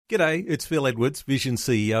G'day, it's Phil Edwards, Vision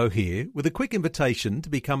CEO here, with a quick invitation to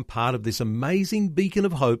become part of this amazing beacon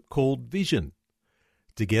of hope called Vision.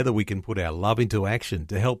 Together we can put our love into action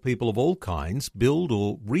to help people of all kinds build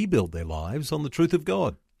or rebuild their lives on the truth of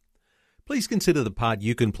God. Please consider the part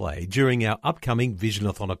you can play during our upcoming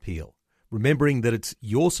Visionathon appeal, remembering that it's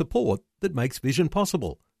your support that makes Vision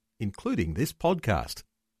possible, including this podcast.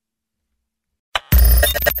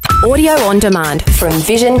 Audio on demand from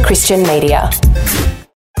Vision Christian Media.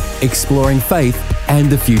 Exploring faith and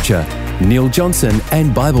the future. Neil Johnson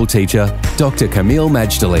and Bible teacher Dr. Kameel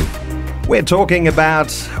Majdali. We're talking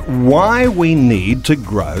about why we need to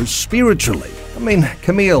grow spiritually. I mean,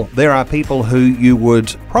 Kameel, there are people who you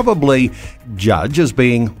would probably judge as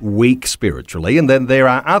being weak spiritually, and then there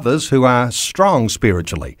are others who are strong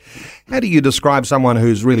spiritually. How do you describe someone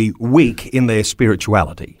who's really weak in their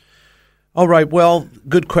spirituality? All right, well,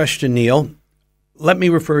 good question, Neil. Let me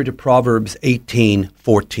refer to Proverbs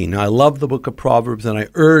 18:14. I love the book of Proverbs, and I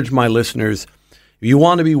urge my listeners, if you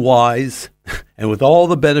want to be wise and with all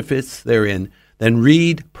the benefits therein, then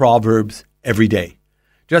read Proverbs every day.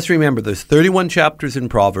 Just remember, there's 31 chapters in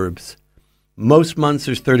Proverbs. Most months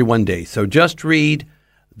there's 31 days. So just read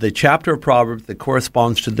the chapter of Proverbs that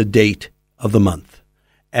corresponds to the date of the month.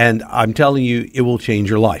 And I'm telling you, it will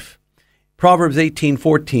change your life. Proverbs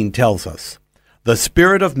 18:14 tells us, "The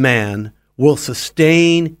spirit of man will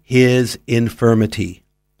sustain his infirmity,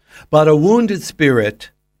 but a wounded spirit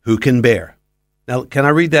who can bear?" Now, can I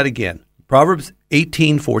read that again? Proverbs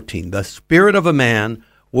 18:14. "The spirit of a man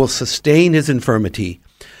will sustain his infirmity,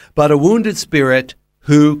 but a wounded spirit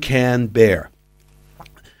who can bear?"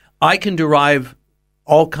 I can derive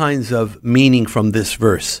all kinds of meaning from this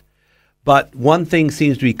verse, but one thing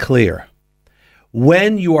seems to be clear.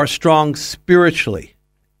 When you are strong spiritually,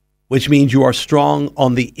 which means you are strong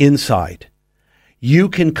on the inside, you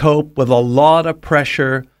can cope with a lot of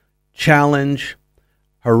pressure, challenge,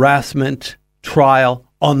 harassment, trial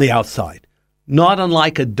on the outside, not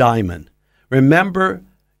unlike a diamond. Remember,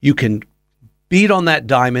 you can beat on that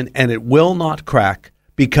diamond and it will not crack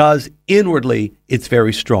because inwardly it's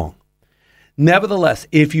very strong. Nevertheless,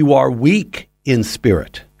 if you are weak in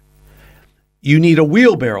spirit, you need a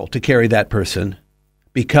wheelbarrow to carry that person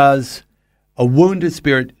because a wounded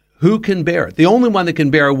spirit, who can bear it? The only one that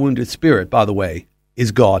can bear a wounded spirit, by the way,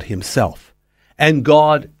 is God himself. And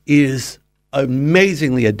God is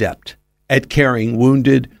amazingly adept at carrying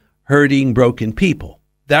wounded, hurting, broken people.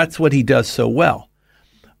 That's what he does so well.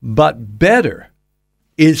 But better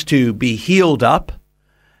is to be healed up,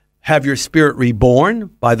 have your spirit reborn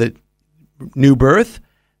by the new birth,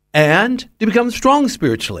 and to become strong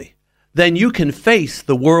spiritually. Then you can face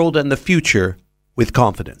the world and the future with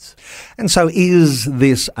confidence. And so is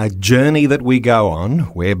this a journey that we go on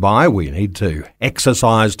whereby we need to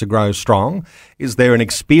exercise to grow strong? Is there an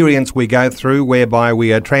experience we go through whereby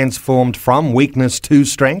we are transformed from weakness to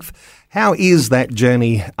strength? How is that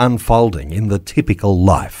journey unfolding in the typical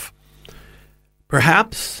life?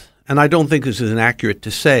 Perhaps, and I don't think this is inaccurate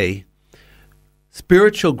to say,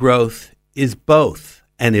 spiritual growth is both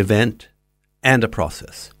an event and a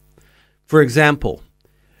process. For example,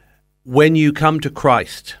 when you come to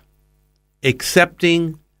Christ,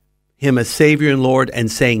 accepting him as Savior and Lord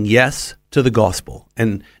and saying yes to the gospel.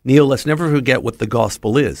 And Neil, let's never forget what the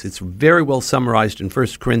gospel is. It's very well summarized in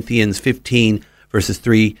 1 Corinthians 15, verses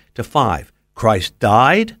 3 to 5. Christ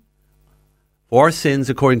died for our sins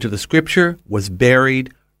according to the Scripture, was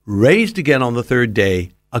buried, raised again on the third day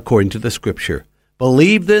according to the Scripture.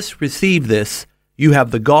 Believe this, receive this. You have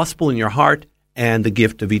the gospel in your heart and the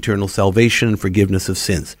gift of eternal salvation and forgiveness of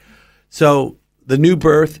sins. So the new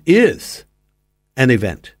birth is an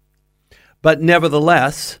event. But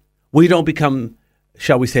nevertheless, we don't become,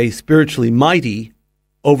 shall we say, spiritually mighty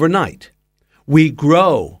overnight. We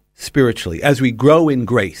grow spiritually as we grow in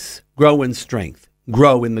grace, grow in strength,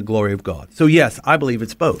 grow in the glory of God. So yes, I believe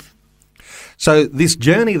it's both. So this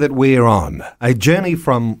journey that we're on, a journey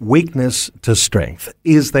from weakness to strength,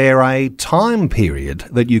 is there a time period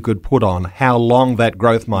that you could put on how long that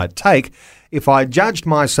growth might take? If I judged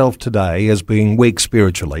myself today as being weak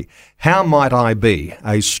spiritually, how might I be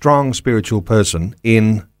a strong spiritual person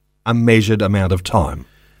in a measured amount of time?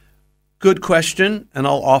 Good question, and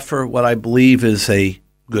I'll offer what I believe is a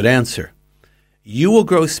good answer. You will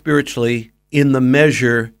grow spiritually in the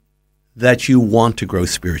measure that you want to grow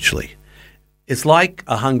spiritually. It's like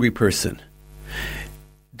a hungry person.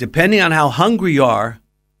 Depending on how hungry you are,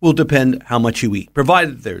 will depend how much you eat,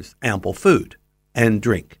 provided there's ample food and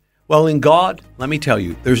drink. Well, in God, let me tell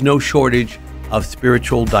you, there's no shortage of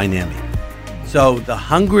spiritual dynamic. So the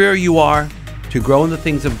hungrier you are to grow in the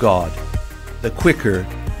things of God, the quicker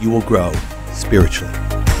you will grow spiritually.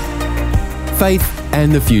 Faith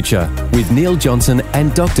and the Future with Neil Johnson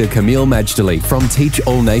and Dr. Camille Majdali from Teach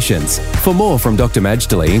All Nations. For more from Dr.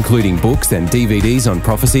 Majdali, including books and DVDs on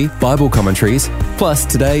prophecy, Bible commentaries, plus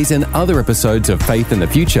today's and other episodes of Faith and the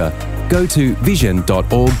Future, go to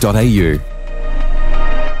vision.org.au.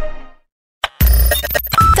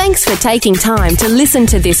 Thanks for taking time to listen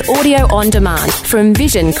to this audio on demand from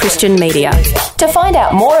Vision Christian Media. To find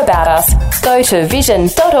out more about us, go to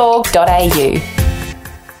vision.org.au.